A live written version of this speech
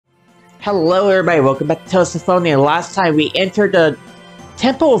Hello everybody, welcome back to Tales of Symphonia. Last time we entered the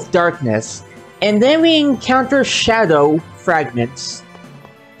Temple of Darkness, and then we encountered shadow fragments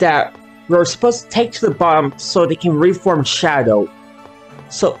that we're supposed to take to the bottom so they can reform shadow.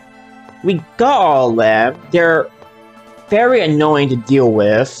 So, we got all of them. They're very annoying to deal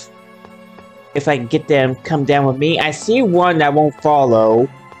with. If I can get them come down with me. I see one that won't follow.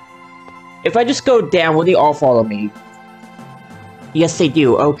 If I just go down, will they all follow me? Yes, they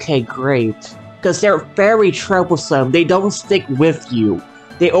do. Okay, great. Because they're very troublesome. They don't stick with you.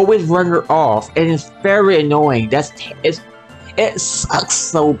 They always run off, and it's very annoying. It sucks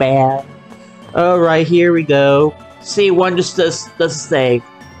so bad. Alright, here we go. See, one just doesn't stay.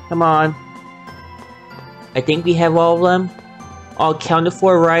 Come on. I think we have all of them. All accounted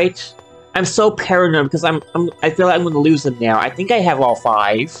for, right? I'm so paranoid because I feel like I'm going to lose them now. I think I have all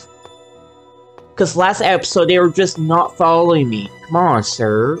 5. Because last episode, they were just not following me. Come on,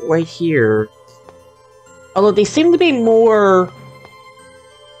 sir. Right here. Although they seem to be more...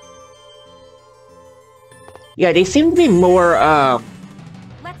 Yeah, they seem to be more,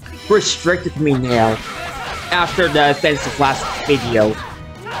 restricted to me now. After the events of last video.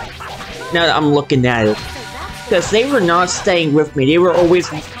 Now that I'm looking at it. Because they were not staying with me. They were always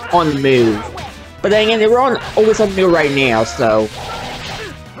on the move. But then again, they were always on the move right now, so...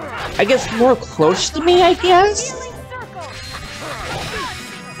 I guess more close to me, I guess?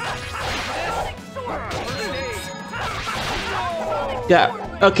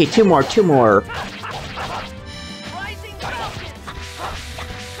 Yeah, okay, two more.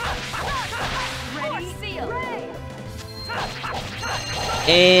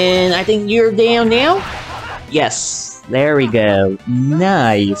 And I think you're down now? Yes, there we go.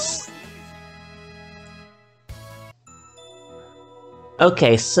 Nice.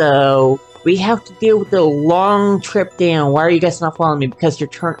 Okay, so we have to deal with the long trip down. Why are you guys not following me? Because you're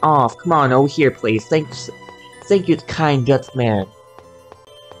turned off. Come on, over here, please. Thank you, kind just man.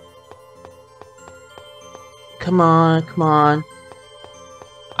 Come on.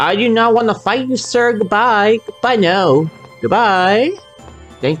 I do not want to fight you, sir. Goodbye. Goodbye, no. Goodbye.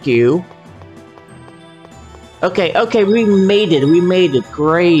 Thank you. Okay, we made it.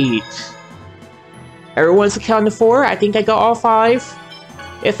 Great. Everyone's accounted for. I think I got all 5.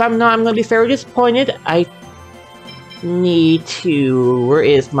 If I'm not, I'm gonna be very disappointed. I need to... Where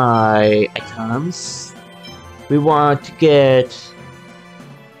is my items? We want to get...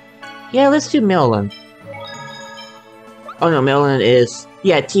 Yeah, let's do Melon. Oh no, Melon is...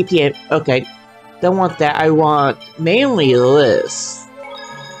 Yeah, TPM. Okay. Don't want that. I want mainly this.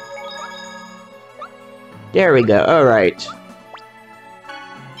 There we go. Alright.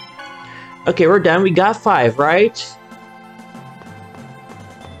 Okay, we're done. We got 5, right?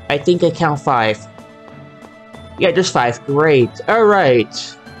 I think I count 5. Yeah, just 5. Great.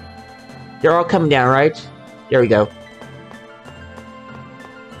 Alright. They're all coming down, right? There we go.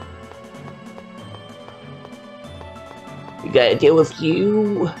 We gotta deal with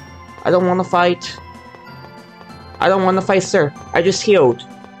you. I don't want to fight. I don't want to fight, sir. I just healed.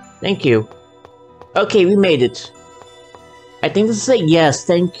 Thank you. Okay, we made it. I think this is a yes,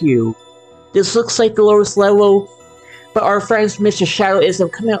 thank you. This looks like the lowest level, but our friends Mr. Shadow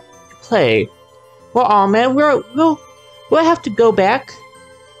isn't coming out to play. Well, aw man, we'll have to go back.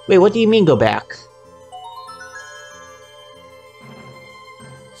 Wait, what do you mean go back?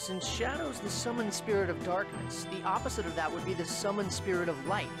 Since Shadow's the summoned spirit of darkness, the opposite of that would be the summoned spirit of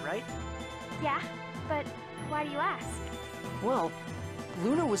light, right? Yeah, but why do you ask? Well,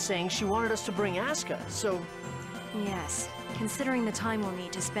 Luna was saying she wanted us to bring Asuka, so... Yes. Considering the time we'll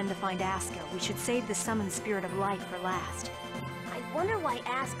need to spend to find Asuka, we should save the summoned spirit of light for last. I wonder why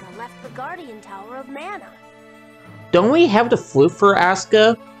Asuka left the Guardian Tower of Mana. Don't we have the flute for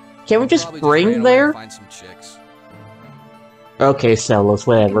Asuka? Can't we just bring there? Find some chicks. Okay, Celos,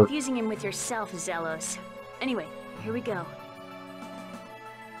 whatever. Confusing him with yourself, Zelos. Anyway, here we go.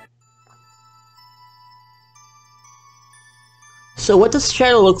 So what does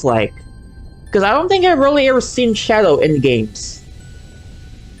Shadow look like? Because I don't think I've really ever seen Shadow in the games.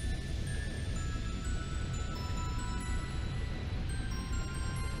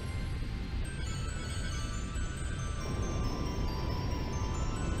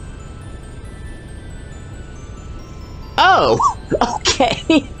 Oh!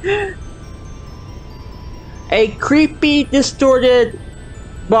 Okay! A creepy, distorted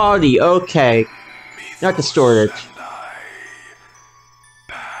body, okay. Not distorted.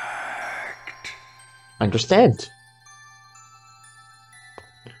 Understand.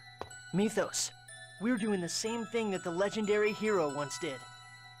 Mythos, we're doing the same thing that the legendary hero once did.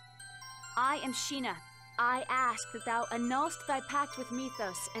 I am Sheena. I ask that thou annulst thy pact with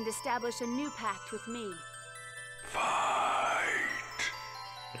Mythos and establish a new pact with me.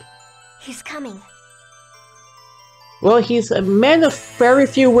 He's coming. Well, he's a man of very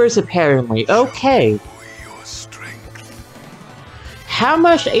few words, apparently. Okay. How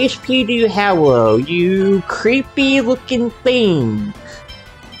much HP do you have, Willow? You creepy-looking thing.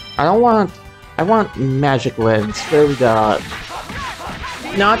 I want magic lens. There we go.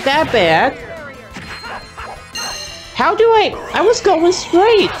 Not that bad. How do I was going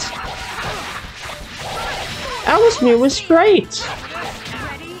straight. I was moving straight.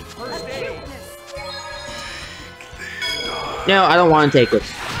 No, I don't want to take it.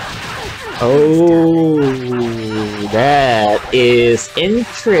 Oh, that is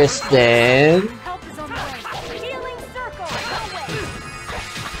interesting.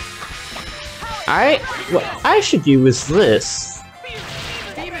 What I should do is this.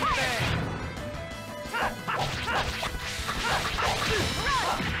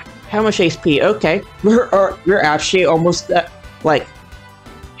 How much HP? Okay, you're actually almost like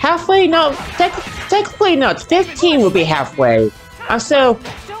halfway. No, technically not. 15 would be halfway. I'm so.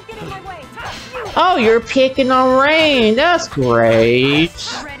 Oh, you're picking on Rain. That's great.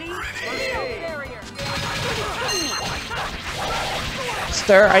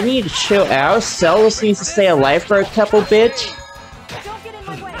 Sir, I need to chill out. Celos needs to stay alive for a couple bits.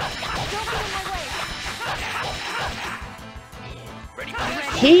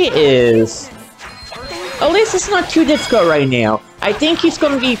 He is. At least it's not too difficult right now. I think he's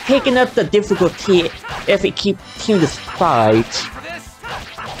going to be picking up the difficulty if he keeps this fight.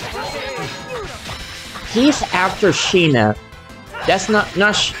 He's after Sheena. That's not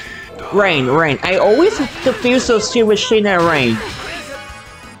Rain. I always confuse those two with Sheena and Rain.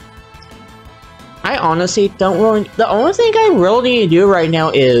 I honestly don't really. The only thing I really need to do right now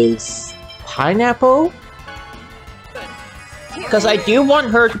is Pineapple. Because I do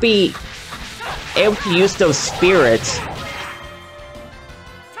want her to be able to use those spirits.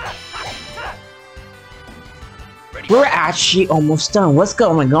 We're actually almost done. What's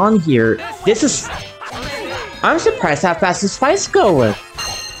going on here? This is... I'm surprised how fast this fight's going.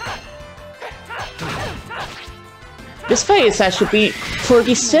 This fight is actually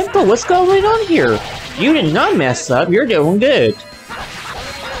pretty simple. What's going on here? You did not mess up. You're doing good.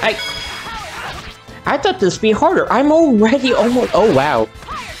 I thought this would be harder. I'm already almost... Oh, wow.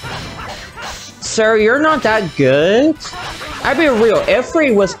 Sir, you're not that good. I'll be real.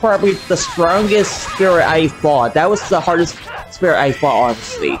 Ifri was probably the strongest spirit I fought. That was the hardest spirit I fought,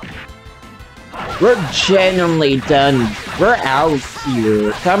 honestly. We're genuinely done. We're out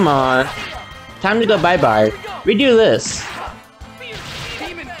here. Come on. Time to go bye-bye. We do this.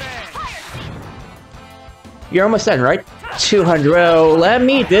 You're almost done, right? 200. Oh, let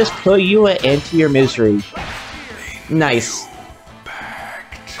me just put you into your misery. Nice.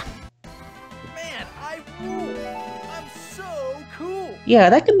 Man, I rule. I'm so cool. Yeah,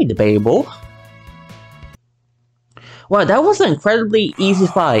 that can be debatable. Wow, that was an incredibly easy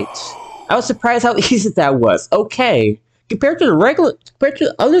fight. I was surprised how easy that was. Okay, compared to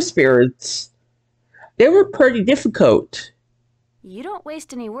the other spirits, they were pretty difficult. You don't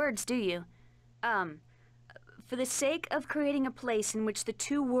waste any words, do you? For the sake of creating a place in which the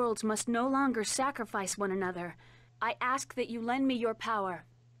two worlds must no longer sacrifice one another, I ask that you lend me your power.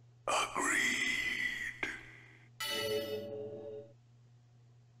 Agreed.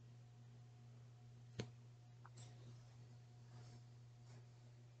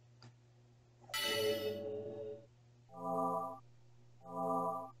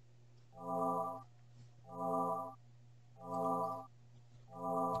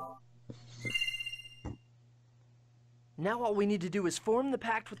 Now all we need to do is form the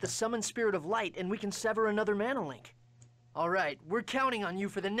pact with the summoned spirit of light, and we can sever another mana link. All right, we're counting on you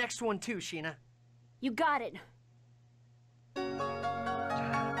for the next one too, Sheena. You got it.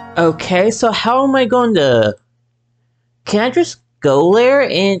 Okay, so how am I going to... Can I just go there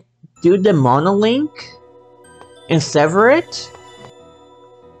and do the monolink? And sever it?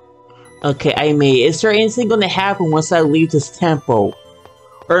 Okay, I may. Is there anything going to happen once I leave this temple?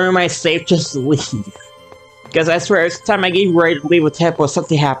 Or am I safe just to leave? Because I swear, every time I get ready to leave a temple,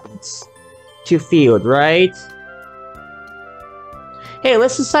 something happens. To Field, right? Hey,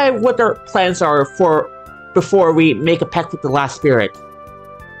 let's decide what our plans are before we make a pact with the last spirit.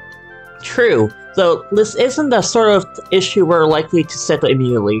 True, though this isn't the sort of issue we're likely to settle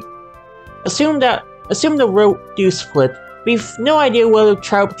immediately. Assume the road do split, we've no idea whether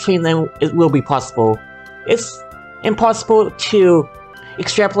travel between them will be possible. It's impossible to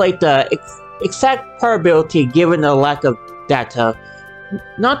extrapolate the exact probability given the lack of data.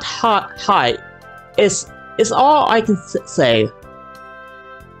 Not high, is all I can say.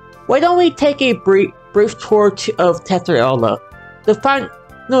 Why don't we take a brief tour of Tethe'alla? The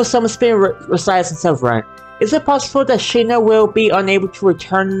final summon spirit resides in Severin. Is it possible that Sheena will be unable to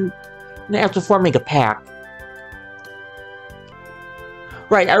return after forming a pact?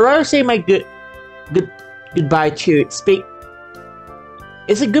 Right, I'd rather say my goodbye to speak.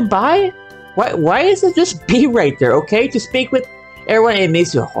 Is it goodbye? Why is it just B right there? Okay, to speak with everyone in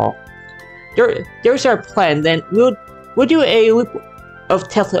Mizu Hall. There's our plan. Then we'll do a loop of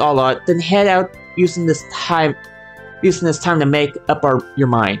Tethe'alla, then head out using this time to make up your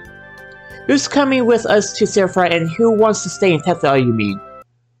mind. Who's coming with us to Sephira, and who wants to stay in Tethe'alla, you mean?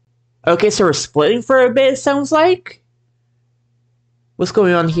 Okay, so we're splitting for a bit, it sounds like? What's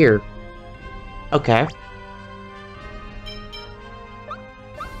going on here? Okay.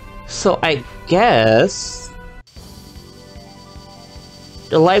 So I guess...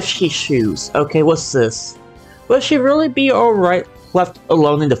 the life she chooses. Okay, what's this? Will she really be alright left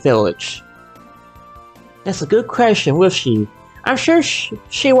alone in the village? That's a good question, will she? I'm sure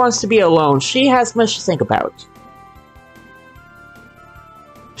she wants to be alone. She has much to think about.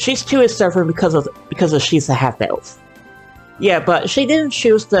 She's too suffering because of she's a half-elf. Yeah, but she didn't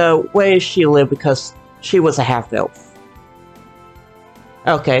choose the way she lived because she was a half-elf.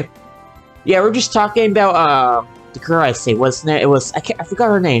 Okay. Yeah, we're just talking about, the girl I say, wasn't it? It was, I forgot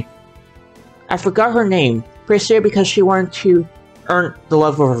her name. I forgot her name. Pretty sure because she wanted to earn the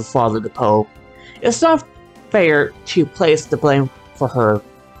love of her father, the Poe. It's not fair to place the blame for her.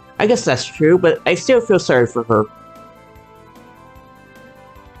 I guess that's true, but I still feel sorry for her.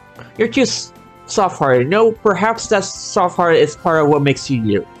 You're too soft-hearted. No, perhaps that soft-hearted is part of what makes you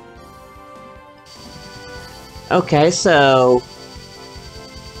you. Okay, so...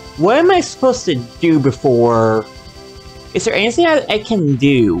 what am I supposed to do before... is there anything I can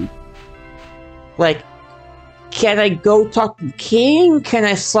do? Like, can I go talk to the king? Can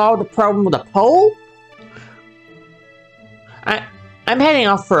I solve the problem with the Pope? I'm heading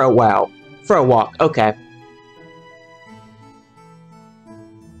off for a while. For a walk, okay.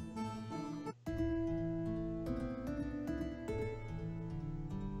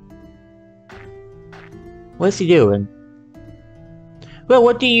 What's he doing? Well,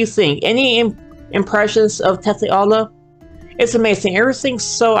 what do you think? Any impressions of Tethe'alla? It's amazing. Everything's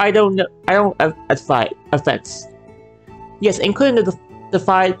so I don't offense. Yes, including the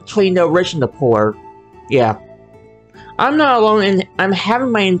fight between the rich and the poor. Yeah. I'm not alone, and I'm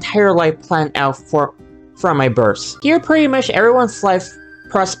having my entire life planned out from my birth. Here, pretty much everyone's life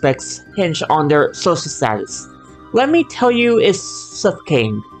prospects hinge on their social status. Let me tell you, it's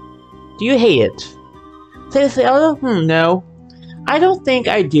suffocating. Do you hate it? Tethe'alla? No. I don't think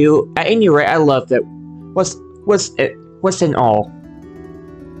I do. At any rate, I love it. What's in all?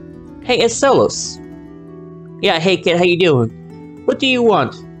 Hey, it's Solos. Yeah, hey kid, how you doing? What do you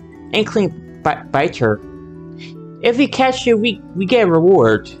want? Inkling biter. If we catch you, we get a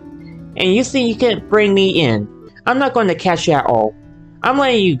reward. And you think you can bring me in? I'm not going to catch you at all. I'm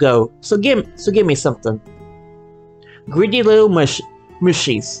letting you go. So give me something. Greedy little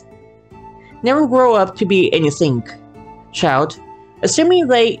mushies. Never grow up to be anything, child. Assuming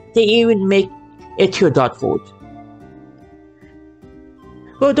they even make it to adulthood.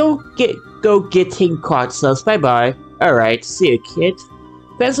 Well, don't go getting caught, sus. Bye-bye. Alright, see you, kid.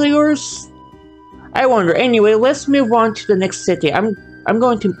 Pencil yours? I wonder. Anyway, let's move on to the next city. I'm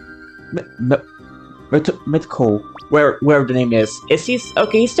going to Midco, where the name is. Is he?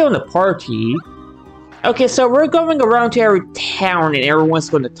 Okay, he's still in the party. Okay, so we're going around to every town and everyone's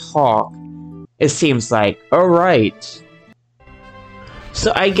going to talk. It seems like. Alright.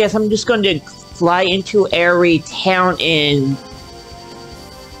 So I guess I'm just going to fly into every town in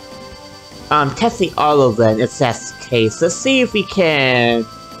Tethe'alla then, if that's the case. Let's see if we can...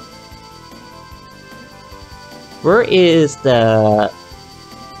 where is the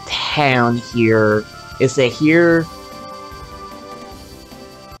town here? Is it here?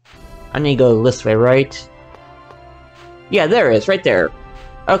 I need to go this way, right? Yeah, there it is, right there.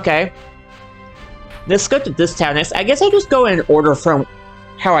 Okay. Let's go to this town next. I guess I'll just go in order from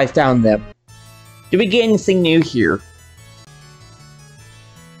how I found them. Did we get anything new here?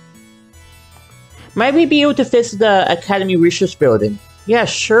 Might we be able to visit the Academy Research Building? Yeah,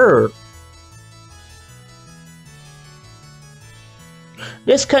 sure.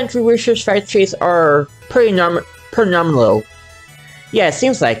 This country research factories are pretty phenomenal. Yeah, it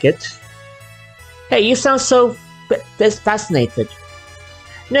seems like it. Hey, you sound so fascinated.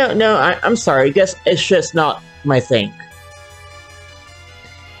 No, I'm sorry. I guess it's just not my thing.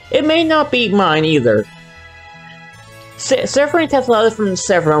 It may not be mine either. Severing Tethe'alla from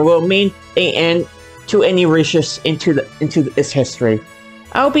Severin will mean an end to any research into its history.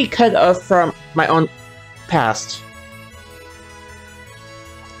 I'll be cut off from my own past.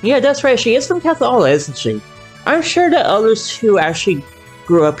 Yeah, that's right, she is from Tethe'alla, isn't she? I'm sure that others who actually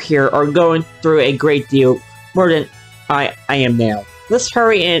grew up here are going through a great deal more than I am now. Let's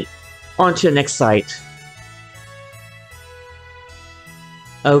hurry on to the next site.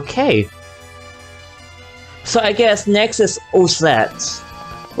 Okay. So I guess next is Osset.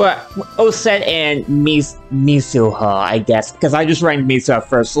 Well, Osset and Misuha, I guess, because I just ranked Misuha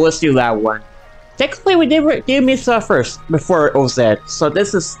first, so let's do that one. Technically, we did Misuha first, before Osset, so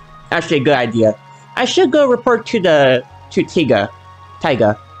this is actually a good idea. I should go report to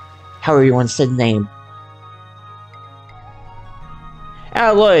Taiga, however you want to say the name.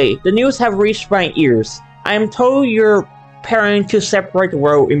 Alloy, the news have reached my ears. I am told you're preparing to separate the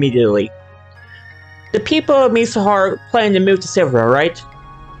world immediately. The people of Misuha are planning to move to Silver, right?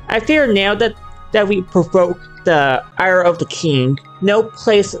 I fear now that we provoke the ire of the king, no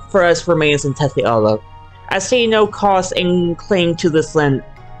place for us remains in Tethe'alla. I see no cause in clinging to this land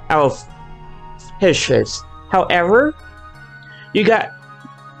out of his choice. However, you got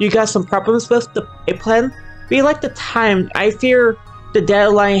some problems with a plan? We lack the time. I fear the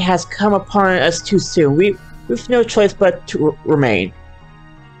deadline has come upon us too soon. We've no choice but to remain.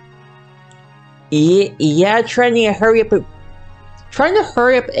 Yeah, trying to hurry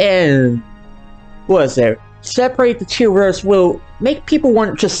up and what is it? Separate the two worlds will make people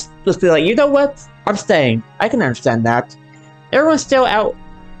want to just be like, you know what? I'm staying. I can understand that. Everyone's still out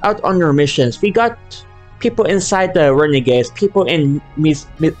on their missions. We got people inside the Renegades, people in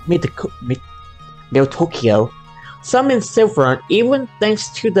Tokyo, some in Silverrun, even thanks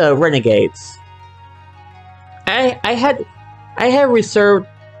to the Renegades. I had reserved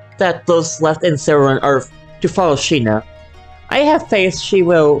that those left in Silverrun are to follow Sheena. I have faith she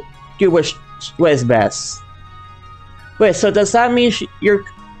will do what is best. Wait, so does that mean you're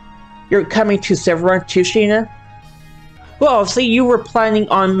coming to Silverrun too, Sheena? Well, obviously you were planning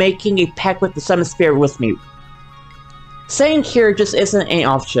on making a pact with the Summon Spirit with me. Staying here just isn't an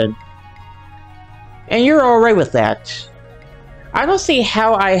option. And you're alright with that. I don't see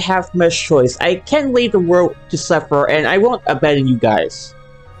how I have much choice. I can leave the world to suffer and I won't abandon you guys.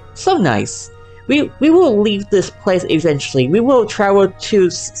 So nice. We will leave this place eventually. We will travel to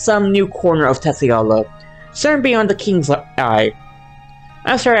some new corner of Tethe'alla, certain beyond the King's Eye.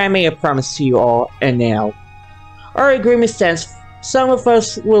 I'm sorry I made a promise to you all, and now. Our agreement stands. Some of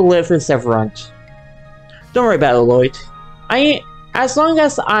us will live in Silverrun. Don't worry about it, Lloyd. As long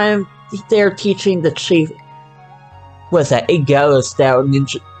as I'm there teaching the chief, what's that, a gallows-style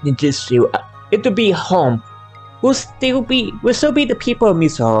ninjutsu, it will be home. We'll still be the people of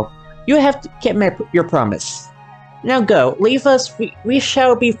Misuha. You have to keep your promise. Now go, leave us. We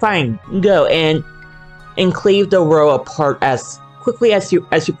shall be fine. Go and cleave the world apart as quickly as you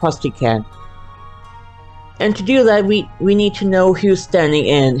possibly can. And to do that, we need to know who's standing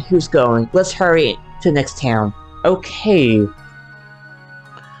and who's going. Let's hurry to the next town. Okay.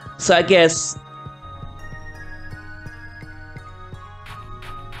 So I guess.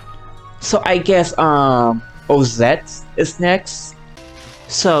 Osset is next.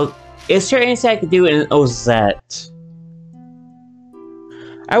 So, is there anything I can do in Osset?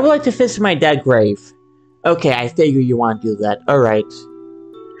 I would like to visit my dad's grave. Okay, I figure you want to do that. Alright.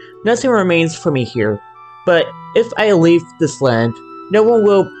 Nothing remains for me here. But if I leave this land, no one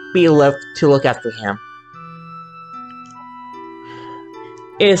will be left to look after him.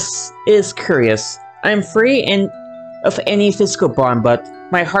 It's curious. I'm free of any physical bond, but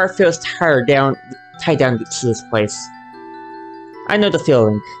my heart feels tied down to this place. I know the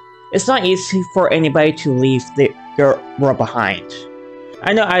feeling. It's not easy for anybody to leave their world behind.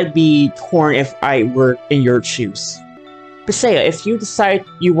 I know I'd be torn if I were in your shoes. Bisea, if you decide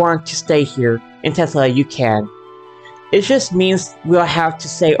you want to stay here in Tesla, you can. It just means we'll have to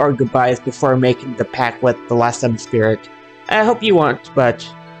say our goodbyes before making the pact with the last Summon Spirit. I hope you want, but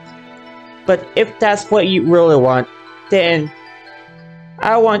if that's what you really want, then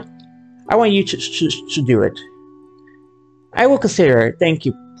I want you to do it. I will consider it. Thank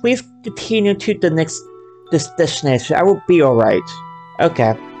you. Please continue to the next destination. I will be alright.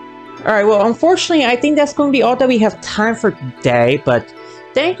 Okay. Alright, well, unfortunately, I think that's going to be all that we have time for today, but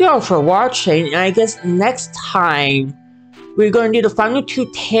thank you all for watching, and I guess next time, we're going to do the final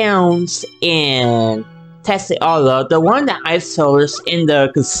two towns in Tethe'alla, the one that I saw is in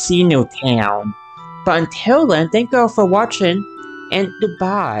the casino town. But until then, thank you all for watching, and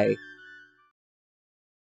goodbye.